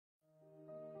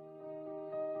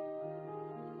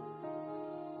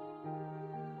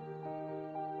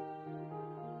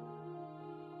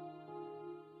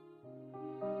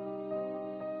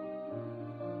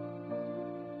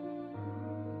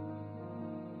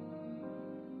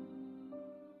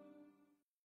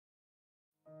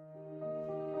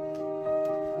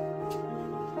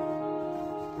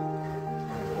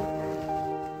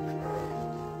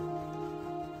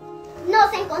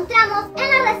Nos encontramos en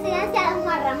la residencia de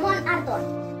Juan Ramón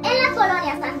Ardón, en la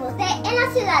colonia San José, en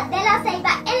la ciudad de La Ceiba,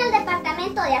 en el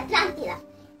departamento de Atlántida,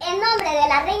 en nombre de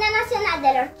la Reina Nacional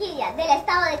de la Orquídea del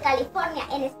Estado de California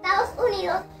en Estados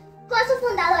Unidos, con su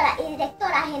fundadora y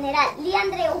directora general Lía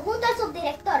Andreu, junto al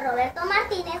subdirector Roberto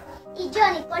Martínez y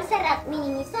Johnny Colserrat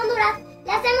Minimizón Honduras,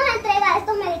 le hacemos entrega de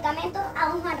estos medicamentos a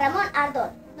don Juan Ramón Ardón.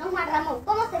 Don Juan Ramón,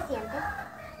 ¿cómo se siente?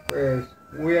 Pues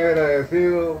muy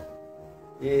agradecido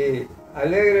y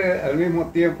alegre al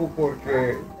mismo tiempo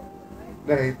porque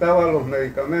necesitaba los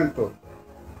medicamentos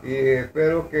y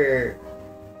espero que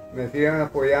me sigan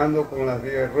apoyando con las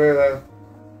 10 ruedas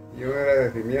y un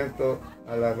agradecimiento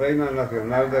a la Reina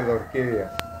Nacional de la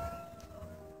Orquídea.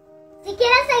 Si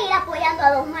quieren seguir apoyando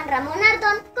a don Juan Ramón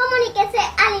Ardón, comuníquese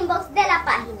al inbox de la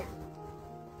página.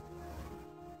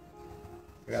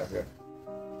 Gracias.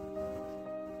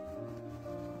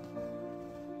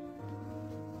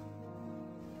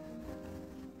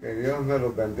 Que Dios me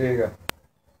los bendiga.